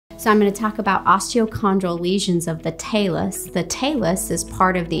So I'm going to talk about osteochondral lesions of the talus. The talus is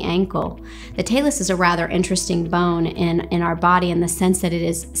part of the ankle. The talus is a rather interesting bone in our body in the sense that it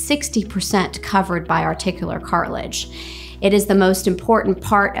is 60% covered by articular cartilage. It is the most important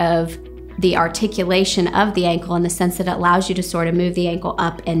part of the articulation of the ankle in the sense that it allows you to sort of move the ankle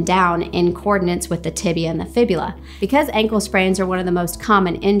up and down in coordinates with the tibia and the fibula. Because ankle sprains are one of the most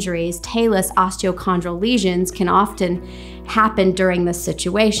common injuries, talus osteochondral lesions can often happen during this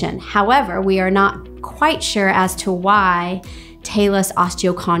situation. However, we are not quite sure as to why talus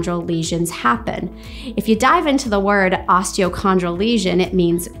osteochondral lesions happen. If you dive into the word osteochondral lesion, it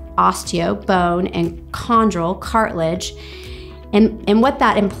means osteo, bone, and chondral, cartilage. And what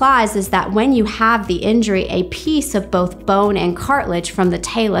that implies is that when you have the injury, a piece of both bone and cartilage from the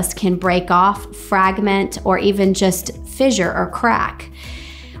talus can break off, fragment, or even just fissure or crack.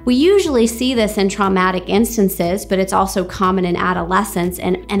 We usually see this in traumatic instances, but it's also common in adolescence,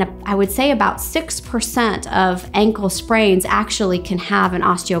 and I would say about 6% of ankle sprains actually can have an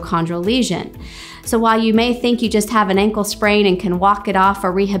osteochondral lesion. So while you may think you just have an ankle sprain and can walk it off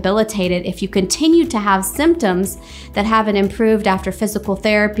or rehabilitate it, if you continue to have symptoms that haven't improved after physical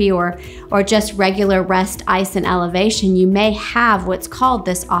therapy or just regular rest, ice, and elevation, you may have what's called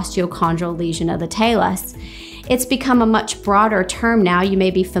this osteochondral lesion of the talus. It's become a much broader term now. You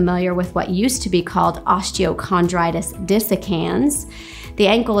may be familiar with what used to be called osteochondritis dissecans. The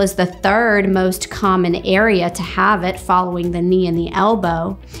ankle is the third most common area to have it, following the knee and the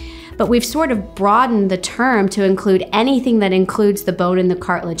elbow. But we've sort of broadened the term to include anything that includes the bone and the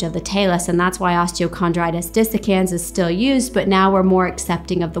cartilage of the talus, and that's why osteochondritis dissecans is still used, but now we're more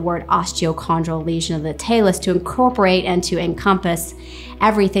accepting of the word osteochondral lesion of the talus to incorporate and to encompass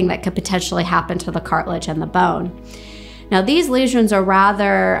everything that could potentially happen to the cartilage and the bone. Now, these lesions are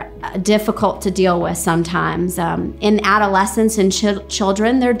rather difficult to deal with sometimes. In adolescents and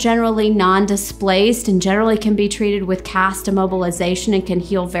children, they're generally non-displaced and generally can be treated with cast immobilization and can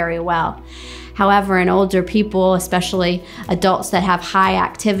heal very well. However, in older people, especially adults that have high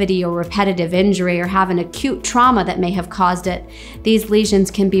activity or repetitive injury or have an acute trauma that may have caused it, these lesions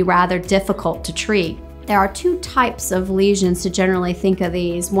can be rather difficult to treat. There are two types of lesions to generally think of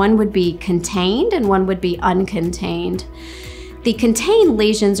these. One would be contained and one would be uncontained. The contained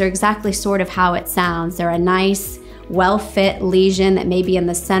lesions are exactly sort of how it sounds. They're a nice, well-fit lesion that may be in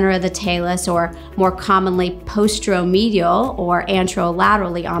the center of the talus or more commonly posteromedial or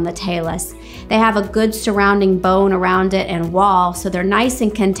anterolaterally on the talus. They have a good surrounding bone around it and wall, so they're nice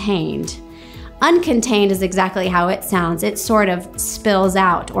and contained. Uncontained is exactly how it sounds. It sort of spills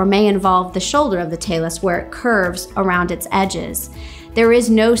out or may involve the shoulder of the talus where it curves around its edges. There is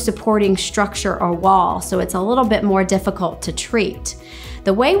no supporting structure or wall, so it's a little bit more difficult to treat.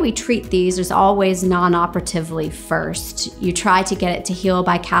 The way we treat these is always non-operatively first. You try to get it to heal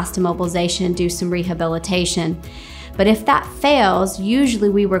by cast immobilization, do some rehabilitation. But if that fails, usually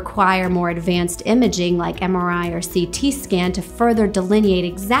we require more advanced imaging like MRI or CT scan to further delineate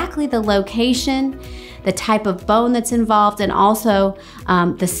exactly the location, the type of bone that's involved, and also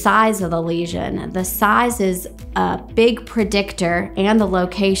the size of the lesion. The size is a big predictor and the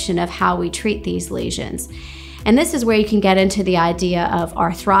location of how we treat these lesions. And this is where you can get into the idea of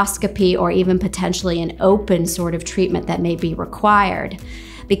arthroscopy or even potentially an open sort of treatment that may be required.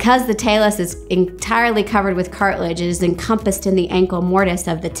 Because the talus is entirely covered with cartilage, it is encompassed in the ankle mortise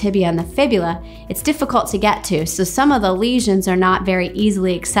of the tibia and the fibula, it's difficult to get to, so some of the lesions are not very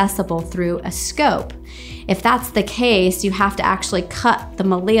easily accessible through a scope. If that's the case, you have to actually cut the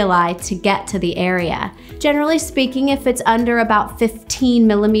malleoli to get to the area. Generally speaking, if it's under about 15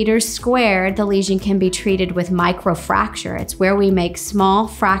 millimeters squared, the lesion can be treated with microfracture. It's where we make small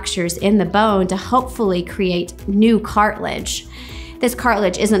fractures in the bone to hopefully create new cartilage. This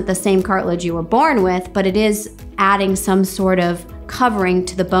cartilage isn't the same cartilage you were born with, but it is adding some sort of covering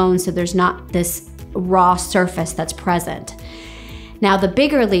to the bone so there's not this raw surface that's present. Now, the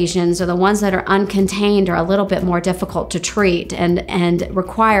bigger lesions, or the ones that are uncontained, are a little bit more difficult to treat and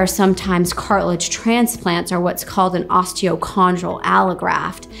require sometimes cartilage transplants, or what's called an osteochondral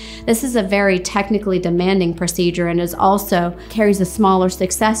allograft. This is a very technically demanding procedure and also carries a smaller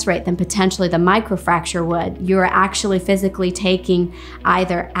success rate than potentially the microfracture would. You're actually physically taking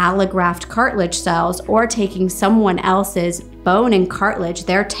either allograft cartilage cells or taking someone else's bone and cartilage,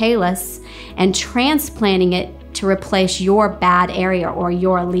 their talus, and transplanting it to replace your bad area or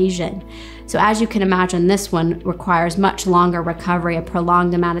your lesion. So as you can imagine, this one requires much longer recovery, a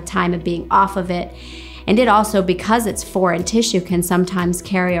prolonged amount of time of being off of it. And it also, because it's foreign tissue, can sometimes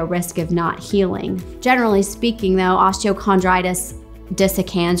carry a risk of not healing. Generally speaking though, osteochondritis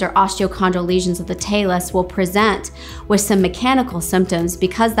dissecans or osteochondral lesions of the talus will present with some mechanical symptoms.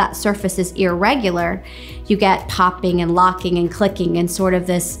 Because that surface is irregular, you get popping and locking and clicking and sort of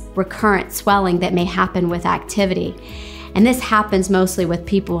this recurrent swelling that may happen with activity. And this happens mostly with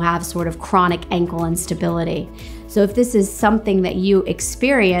people who have sort of chronic ankle instability. So if this is something that you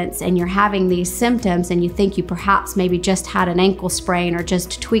experience and you're having these symptoms and you think you perhaps maybe just had an ankle sprain or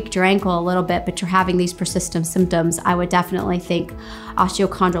just tweaked your ankle a little bit, but you're having these persistent symptoms, I would definitely think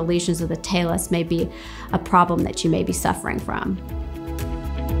osteochondral lesions of the talus may be a problem that you may be suffering from.